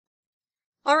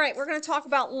All right, we're going to talk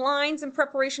about lines in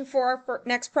preparation for our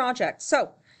next project.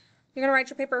 So you're going to write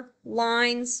your paper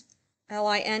lines,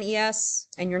 L-I-N-E-S,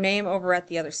 and your name over at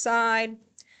the other side.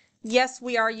 Yes,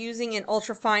 we are using an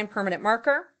ultra-fine permanent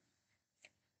marker.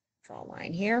 Draw a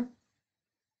line here.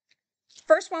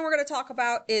 First one we're going to talk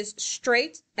about is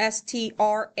straight, S-T-R-A-I-G-H-T,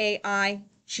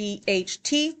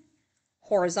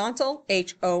 horizontal,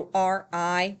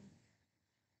 H-O-R-I-Z-O-N-T-A-L,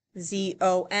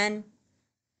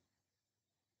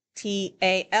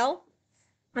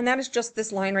 and that is just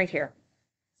this line right here.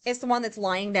 It's the one that's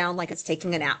lying down like it's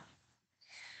taking a nap.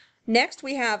 Next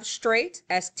we have straight,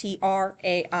 S-T-R-A-I-G-H-T,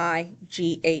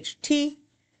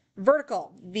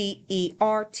 vertical, V-E-R-T-I-C-A-L,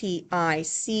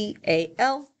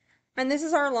 and this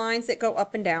is our lines that go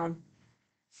up and down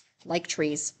like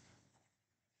trees.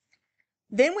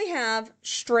 Then we have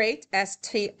straight,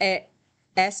 S-T-R-A-I-G-H-T,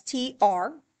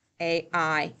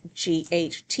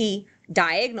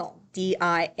 diagonal,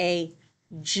 D-I-A-G-O-N-A-L,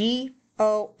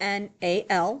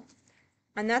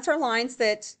 and that's our lines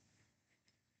that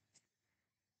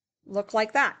look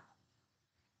like that.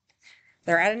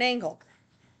 They're at an angle.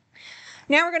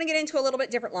 Now we're going to get into a little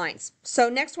bit different lines. So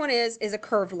next one is a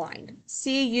curved line,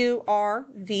 C-U-R-V-E-D,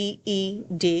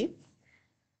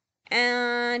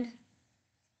 and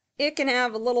it can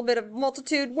have a little bit of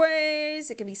multitude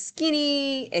ways. It can be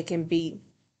skinny, it can be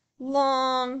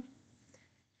long.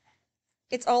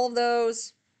 It's all of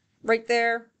those right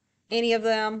there. Any of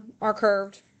them are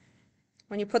curved.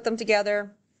 When you put them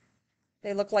together,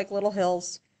 they look like little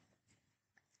hills.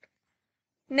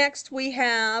 Next we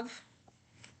have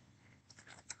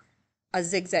a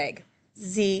zigzag,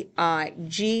 Z-I-G-Z-A-G.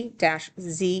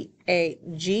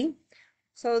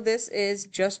 So this is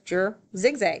just your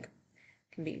zigzag. It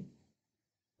can be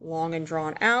long and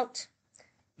drawn out,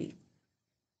 be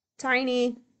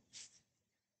tiny.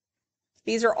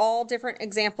 These are all different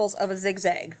examples of a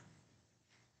zigzag.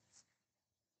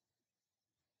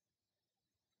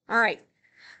 All right,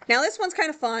 now this one's kind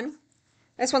of fun.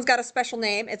 This one's got a special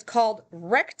name. It's called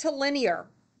rectilinear,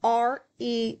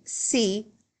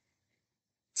 R-E-C-T-I-L-I-N-E-A-R.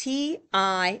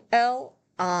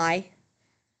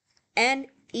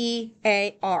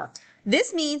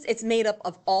 This means it's made up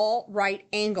of all right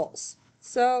angles.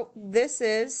 So this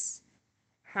is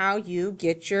how you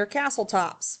get your castle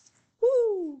tops.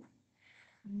 Woo!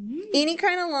 Any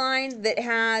kind of line that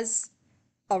has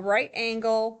a right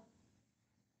angle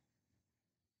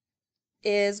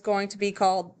is going to be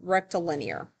called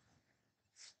rectilinear.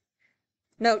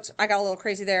 Note, I got a little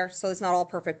crazy there, so it's not all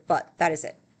perfect, but that is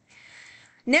it.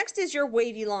 Next is your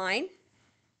wavy line,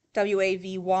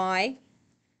 W-A-V-Y,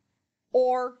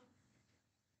 or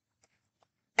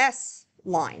S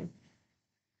line.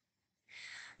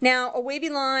 Now, a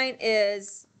wavy line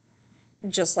is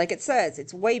just like it says,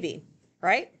 it's wavy,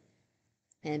 right?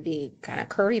 And be kind of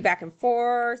curvy back and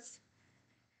forth.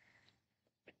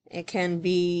 It can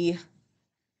be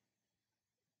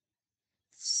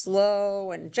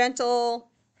slow and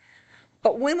gentle.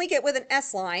 But when we get with an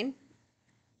S line,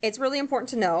 it's really important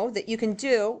to know that you can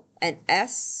do an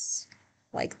S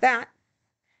like that.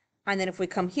 And then if we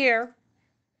come here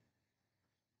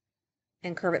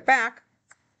and curve it back,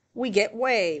 we get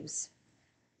waves.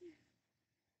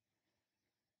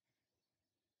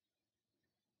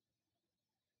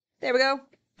 There we go.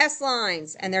 S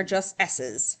lines, and they're just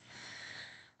S's.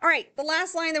 All right, the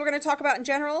last line that we're going to talk about in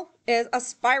general is a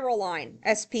spiral line,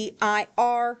 S-P-I-R-A-L.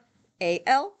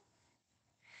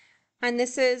 And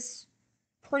this is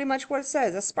pretty much what it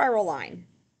says, a spiral line.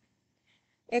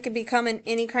 It can become in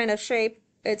any kind of shape.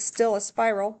 It's still a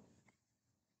spiral.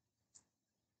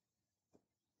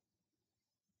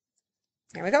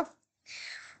 There we go.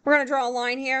 We're going to draw a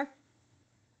line here.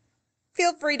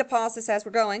 Feel free to pause this as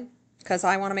we're going, because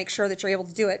I want to make sure that you're able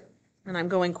to do it, and I'm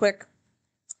going quick.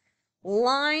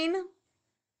 Line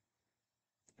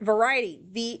variety,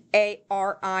 V-A-R-I-E-T-Y.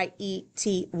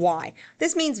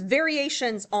 This means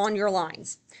variations on your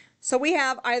lines. So we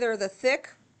have either the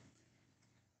thick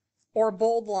or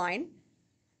bold line.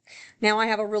 Now I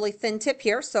have a really thin tip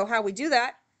here, so how we do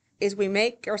that is we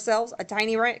make ourselves a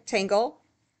tiny rectangle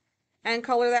and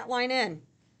color that line in.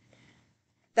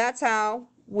 That's how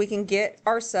we can get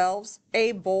ourselves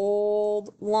a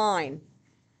bold line.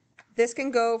 This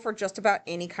can go for just about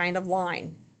any kind of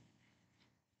line.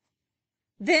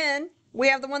 Then we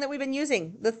have the one that we've been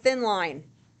using, the thin line.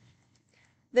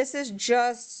 This is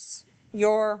just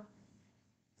your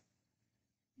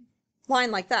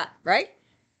line like that, right?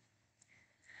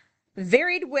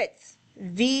 Varied width,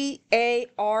 V-A-R-I-E-D,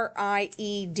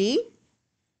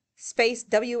 space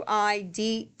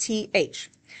W-I-D-T-H.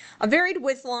 A varied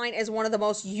width line is one of the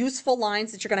most useful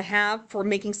lines that you're going to have for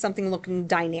making something looking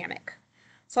dynamic.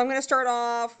 So I'm going to start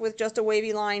off with just a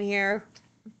wavy line here,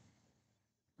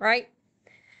 right?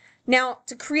 Now,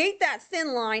 to create that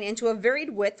thin line into a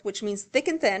varied width, which means thick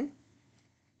and thin,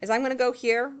 is I'm going to go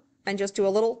here and just do a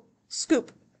little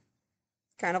scoop,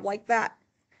 kind of like that.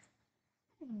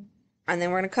 And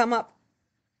then we're going to come up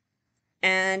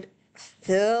and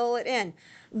fill it in.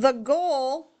 The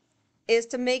goal is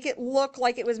to make it look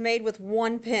like it was made with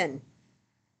one pin,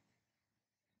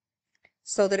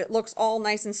 so that it looks all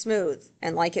nice and smooth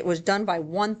and like it was done by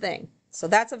one thing. So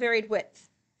that's a varied width.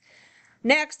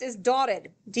 Next is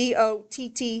dotted,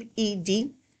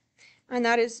 D-O-T-T-E-D, and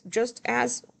that is just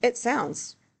as it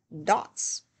sounds,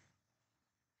 dots.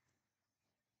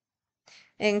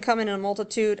 It can come in a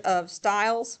multitude of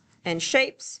styles and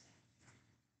shapes.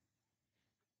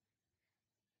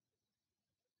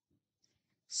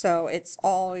 So it's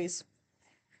always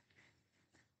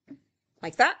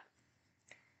like that.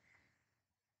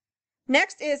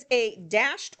 Next is a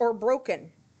dashed or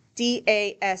broken,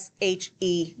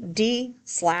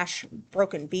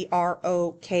 D-A-S-H-E-D/broken,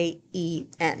 B-R-O-K-E-N.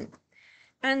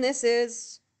 And this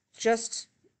is just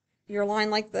your line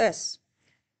like this.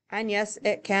 And yes,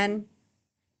 it can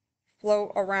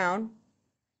flow around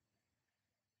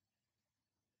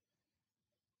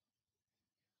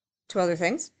to other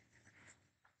things.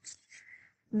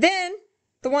 Then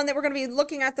the one that we're going to be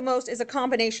looking at the most is a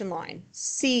combination line,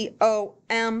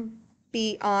 C-O-M-B-I-N-A-T-I-O-N.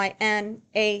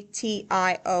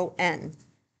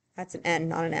 That's an N,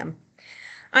 not an M.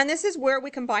 And this is where we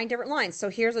combine different lines. So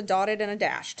here's a dotted and a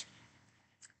dashed.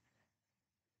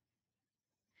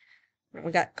 We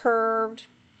got curved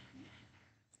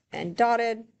and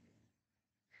dotted.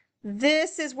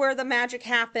 This is where the magic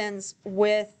happens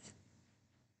with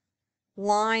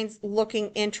lines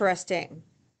looking interesting.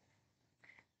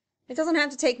 It doesn't have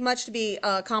to take much to be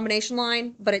a combination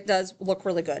line, but it does look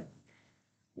really good.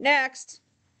 Next,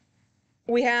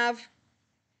 we have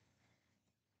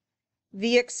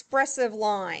the expressive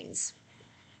lines,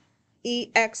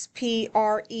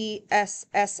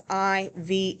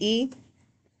 E-X-P-R-E-S-S-I-V-E,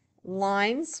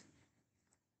 lines.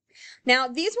 Now,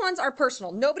 these ones are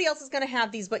personal. Nobody else is going to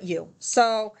have these but you.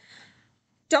 So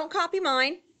don't copy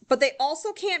mine, but they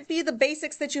also can't be the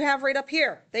basics that you have right up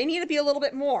here. They need to be a little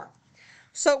bit more.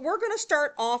 So we're going to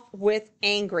start off with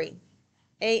angry,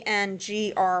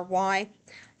 A-N-G-R-Y.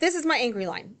 This is my angry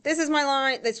line. This is my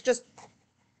line that's just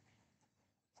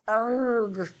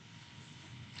arg.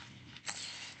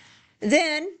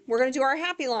 Then we're going to do our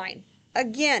happy line.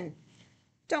 Again,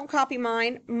 don't copy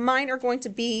mine. Mine are going to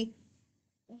be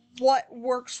what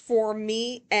works for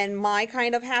me and my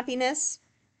kind of happiness.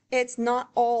 It's not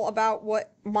all about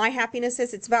what my happiness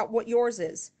is. It's about what yours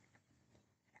is.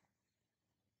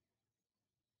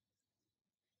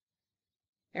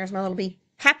 There's my little bee.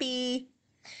 Happy.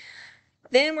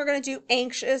 Then we're going to do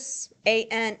anxious,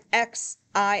 A-N-X-I-O-U-S,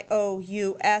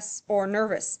 or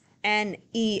nervous,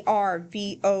 N-E-R-V-O-U-S.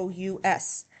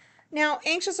 Now,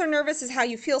 anxious or nervous is how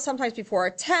you feel sometimes before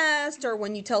a test, or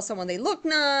when you tell someone they look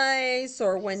nice,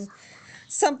 or when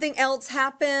something else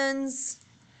happens.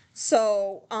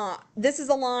 So this is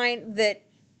a line that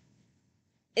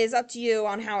is up to you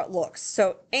on how it looks.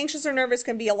 So anxious or nervous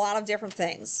can be a lot of different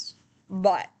things,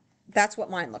 but that's what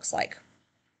mine looks like.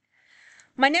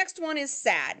 My next one is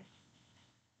sad.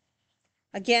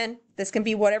 Again, this can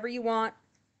be whatever you want,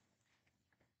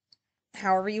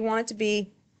 however you want it to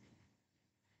be.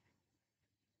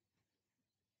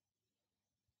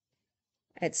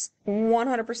 It's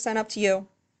 100% up to you.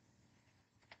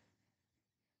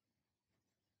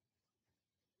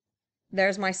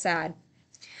 There's my sad.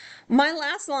 My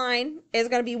last line is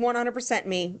going to be 100%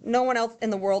 me. No one else in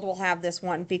the world will have this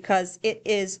one because it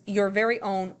is your very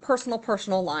own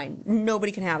personal line.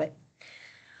 Nobody can have it.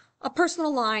 A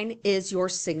personal line is your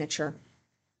signature.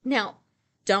 Now,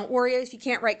 don't worry if you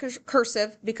can't write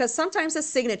cursive, because sometimes a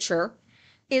signature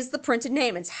is the printed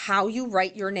name. It's how you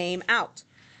write your name out.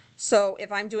 So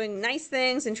if I'm doing nice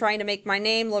things and trying to make my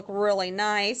name look really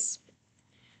nice,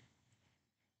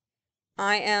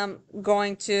 I am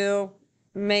going to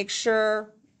make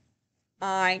sure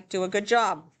I do a good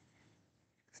job.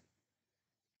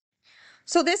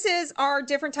 So this is our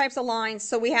different types of lines.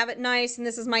 So we have it nice, and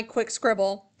this is my quick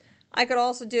scribble. I could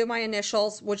also do my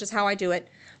initials, which is how I do it,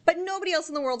 but nobody else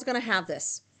in the world is going to have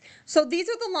this. So these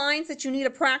are the lines that you need to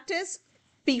practice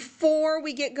before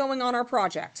we get going on our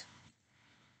project.